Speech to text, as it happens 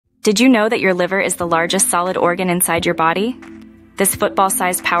Did you know that your liver is the largest solid organ inside your body? This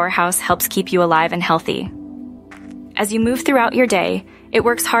football-sized powerhouse helps keep you alive and healthy. As you move throughout your day, it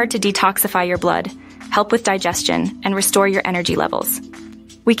works hard to detoxify your blood, help with digestion, and restore your energy levels.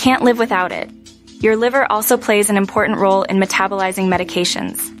 We can't live without it. Your liver also plays an important role in metabolizing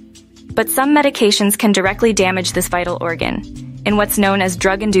medications. But some medications can directly damage this vital organ, in what's known as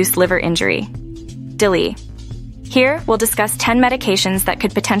drug-induced liver injury, DILI. Here, we'll discuss 10 medications that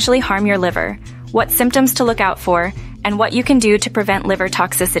could potentially harm your liver, what symptoms to look out for, and what you can do to prevent liver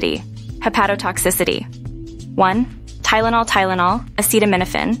toxicity, hepatotoxicity. 1. Tylenol. Tylenol,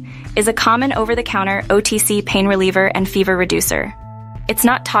 acetaminophen, is a common over-the-counter OTC pain reliever and fever reducer. It's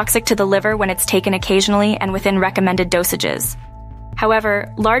not toxic to the liver when it's taken occasionally and within recommended dosages.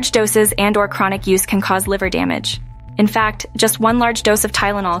 However, large doses and/or chronic use can cause liver damage. In fact, just one large dose of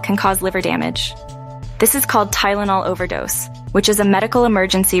Tylenol can cause liver damage. This is called Tylenol overdose, which is a medical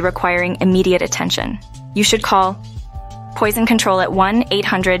emergency requiring immediate attention. You should call Poison Control at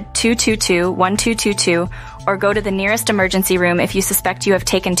 1-800-222-1222 or go to the nearest emergency room if you suspect you have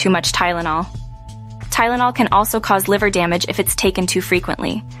taken too much Tylenol. Tylenol can also cause liver damage if it's taken too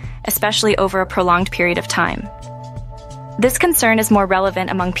frequently, especially over a prolonged period of time. This concern is more relevant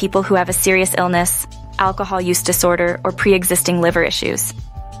among people who have a serious illness, alcohol use disorder, or pre-existing liver issues.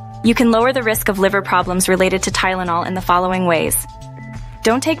 You can lower the risk of liver problems related to Tylenol in the following ways.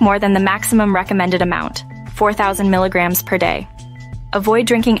 Don't take more than the maximum recommended amount, 4,000 milligrams per day. Avoid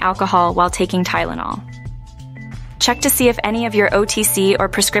drinking alcohol while taking Tylenol. Check to see if any of your OTC or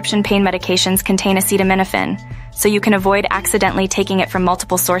prescription pain medications contain acetaminophen, so you can avoid accidentally taking it from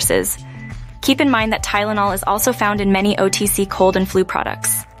multiple sources. Keep in mind that Tylenol is also found in many OTC cold and flu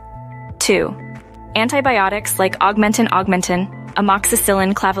products. 2. Antibiotics like augmentin,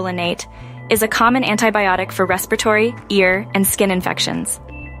 amoxicillin clavulanate, is a common antibiotic for respiratory, ear, and skin infections.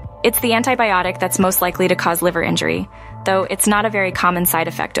 It's the antibiotic that's most likely to cause liver injury, though it's not a very common side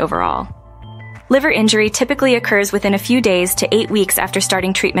effect overall. Liver injury typically occurs within a few days to 8 weeks after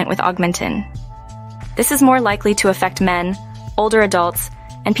starting treatment with augmentin. This is more likely to affect men, older adults,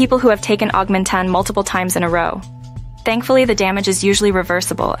 and people who have taken augmentin multiple times in a row. Thankfully, the damage is usually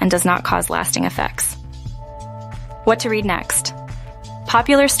reversible and does not cause lasting effects. What to read next?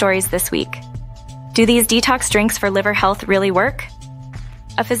 Popular stories this week. Do these detox drinks for liver health really work?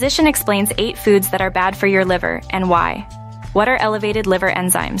 A physician explains 8 foods that are bad for your liver and why. What are elevated liver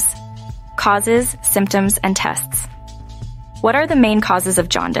enzymes? Causes, symptoms, and tests. What are the main causes of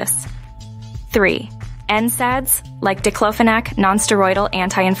jaundice? 3. NSAIDs, like diclofenac, nonsteroidal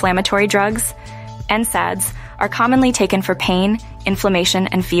anti-inflammatory drugs. NSAIDs are commonly taken for pain, inflammation,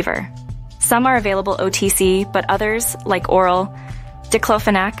 and fever. Some are available OTC, but others, like oral,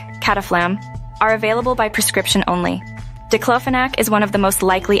 diclofenac, cataflam, are available by prescription only. Diclofenac is one of the most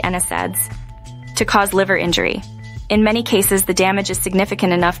likely NSAIDs to cause liver injury. In many cases, the damage is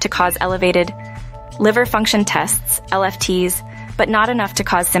significant enough to cause elevated liver function tests, LFTs, but not enough to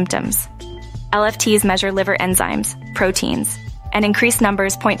cause symptoms. LFTs measure liver enzymes, proteins, and increased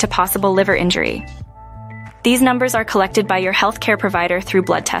numbers point to possible liver injury. These numbers are collected by your healthcare provider through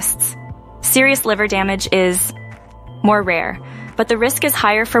blood tests. Serious liver damage is more rare, but the risk is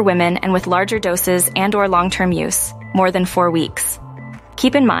higher for women and with larger doses and/or long-term use, more than 4 weeks.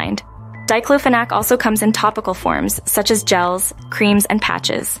 Keep in mind, diclofenac also comes in topical forms, such as gels, creams, and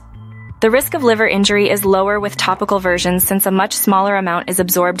patches. The risk of liver injury is lower with topical versions since a much smaller amount is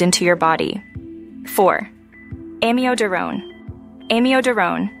absorbed into your body. 4. Amiodarone.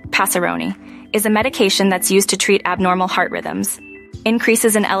 Amiodarone, Passaroni, is a medication that's used to treat abnormal heart rhythms.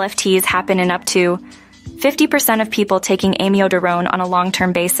 Increases in LFTs happen in up to 50% of people taking amiodarone on a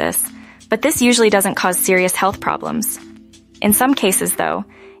long-term basis, but this usually doesn't cause serious health problems. In some cases, though,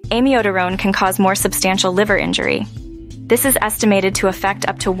 amiodarone can cause more substantial liver injury. This is estimated to affect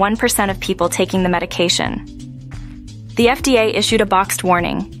up to 1% of people taking the medication. The FDA issued a boxed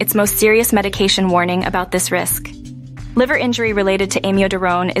warning, its most serious medication warning about this risk. Liver injury related to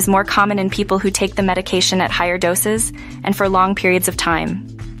amiodarone is more common in people who take the medication at higher doses and for long periods of time.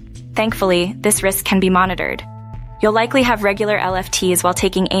 Thankfully, this risk can be monitored. You'll likely have regular LFTs while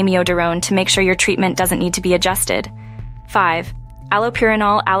taking amiodarone to make sure your treatment doesn't need to be adjusted. 5.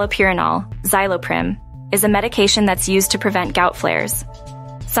 Allopurinol. Allopurinol, Xyloprim, is a medication that's used to prevent gout flares.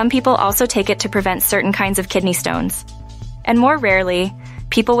 Some people also take it to prevent certain kinds of kidney stones. And more rarely,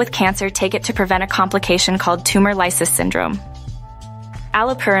 people with cancer take it to prevent a complication called tumor lysis syndrome.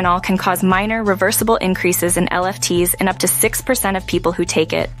 Allopurinol can cause minor, reversible increases in LFTs in up to 6% of people who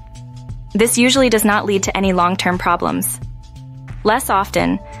take it. This usually does not lead to any long-term problems. Less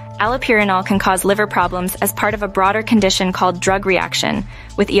often, Allopurinol can cause liver problems as part of a broader condition called drug reaction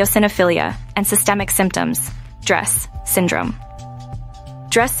with eosinophilia and systemic symptoms, DRESS syndrome.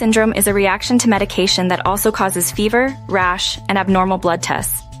 DRESS syndrome is a reaction to medication that also causes fever, rash, and abnormal blood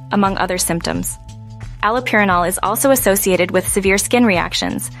tests, among other symptoms. Allopurinol is also associated with severe skin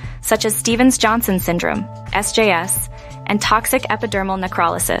reactions, such as Stevens-Johnson syndrome, SJS, and toxic epidermal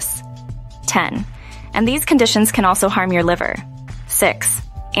necrolysis. 10. And these conditions can also harm your liver. 6.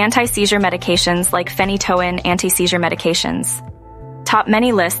 Anti-seizure medications like phenytoin anti-seizure medications top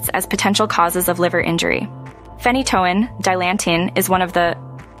many lists as potential causes of liver injury. Phenytoin, dilantin, is one of the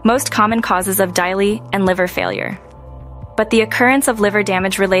most common causes of DILI and liver failure. But the occurrence of liver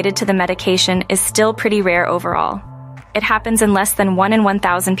damage related to the medication is still pretty rare overall. It happens in less than 1 in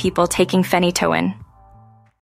 1,000 people taking phenytoin.